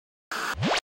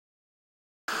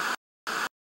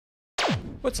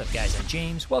What's up guys, I'm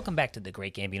James. Welcome back to the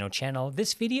Great Gambino channel.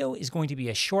 This video is going to be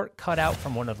a short cutout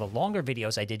from one of the longer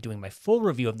videos I did doing my full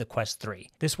review of the Quest 3.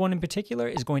 This one in particular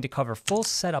is going to cover full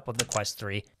setup of the Quest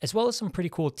 3, as well as some pretty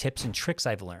cool tips and tricks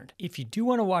I've learned. If you do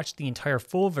want to watch the entire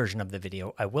full version of the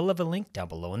video, I will have a link down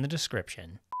below in the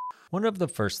description. One of the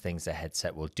first things the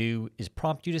headset will do is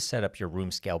prompt you to set up your room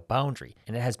scale boundary,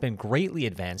 and it has been greatly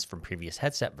advanced from previous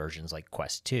headset versions like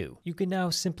Quest 2. You can now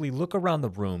simply look around the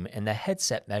room and the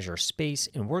headset measures space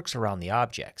and works around the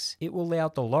objects. It will lay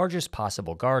out the largest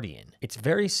possible guardian. It's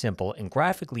very simple and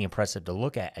graphically impressive to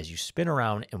look at as you spin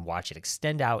around and watch it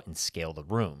extend out and scale the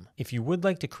room. If you would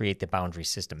like to create the boundary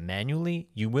system manually,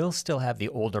 you will still have the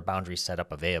older boundary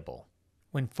setup available.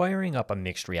 When firing up a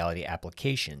mixed reality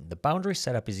application, the boundary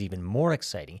setup is even more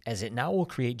exciting as it now will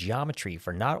create geometry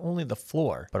for not only the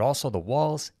floor, but also the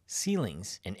walls,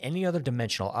 ceilings, and any other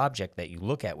dimensional object that you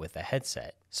look at with the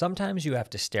headset. Sometimes you have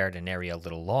to stare at an area a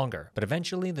little longer, but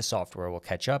eventually the software will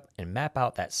catch up and map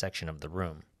out that section of the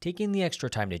room. Taking the extra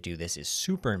time to do this is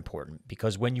super important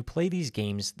because when you play these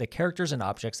games, the characters and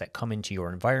objects that come into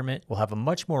your environment will have a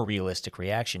much more realistic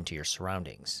reaction to your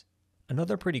surroundings.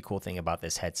 Another pretty cool thing about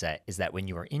this headset is that when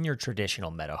you are in your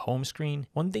traditional Meta home screen,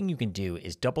 one thing you can do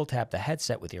is double tap the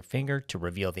headset with your finger to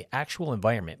reveal the actual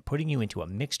environment, putting you into a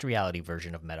mixed reality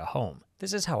version of Meta Home.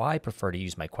 This is how I prefer to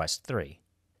use my Quest 3.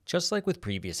 Just like with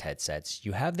previous headsets,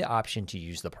 you have the option to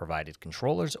use the provided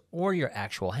controllers or your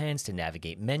actual hands to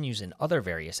navigate menus and other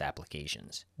various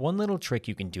applications. One little trick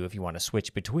you can do if you want to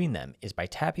switch between them is by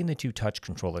tapping the two touch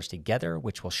controllers together,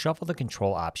 which will shuffle the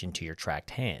control option to your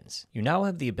tracked hands. You now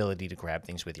have the ability to grab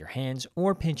things with your hands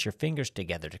or pinch your fingers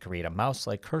together to create a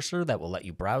mouse-like cursor that will let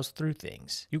you browse through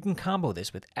things. You can combo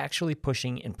this with actually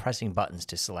pushing and pressing buttons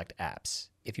to select apps.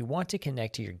 If you want to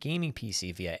connect to your gaming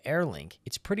PC via AirLink,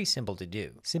 it's pretty simple to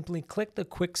do. Simply click the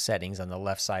quick settings on the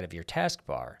left side of your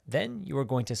taskbar. Then you are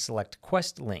going to select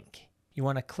Quest Link. You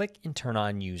want to click and turn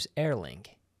on Use AirLink.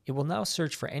 It will now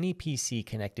search for any PC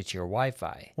connected to your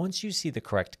Wi-Fi. Once you see the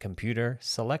correct computer,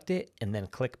 select it and then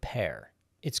click Pair.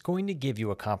 It's going to give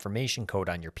you a confirmation code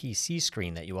on your PC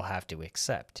screen that you will have to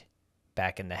accept.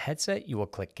 Back in the headset, you will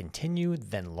click Continue,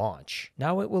 then Launch.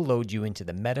 Now it will load you into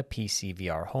the Meta PC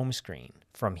VR home screen.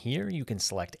 From here, you can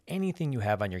select anything you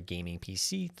have on your gaming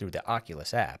PC through the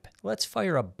Oculus app. Let's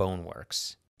fire up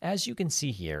Boneworks. As you can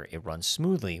see here, it runs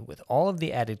smoothly with all of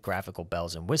the added graphical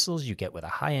bells and whistles you get with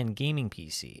a high-end gaming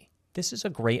PC. This is a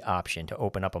great option to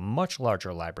open up a much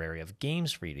larger library of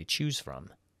games for you to choose from.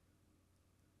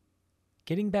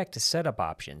 Getting back to setup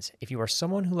options, if you are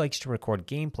someone who likes to record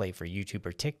gameplay for YouTube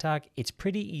or TikTok, it's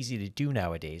pretty easy to do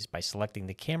nowadays by selecting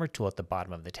the camera tool at the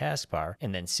bottom of the taskbar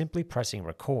and then simply pressing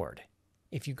record.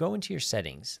 If you go into your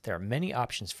settings, there are many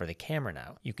options for the camera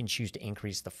now. You can choose to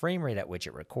increase the frame rate at which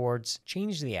it records,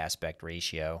 change the aspect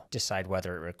ratio, decide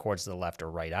whether it records the left or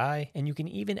right eye, and you can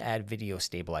even add video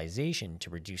stabilization to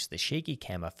reduce the shaky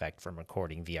cam effect from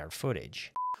recording VR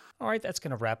footage. Alright, that's going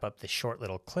to wrap up this short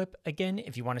little clip. Again,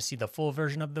 if you want to see the full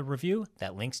version of the review,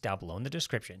 that link's down below in the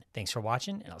description. Thanks for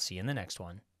watching, and I'll see you in the next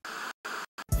one.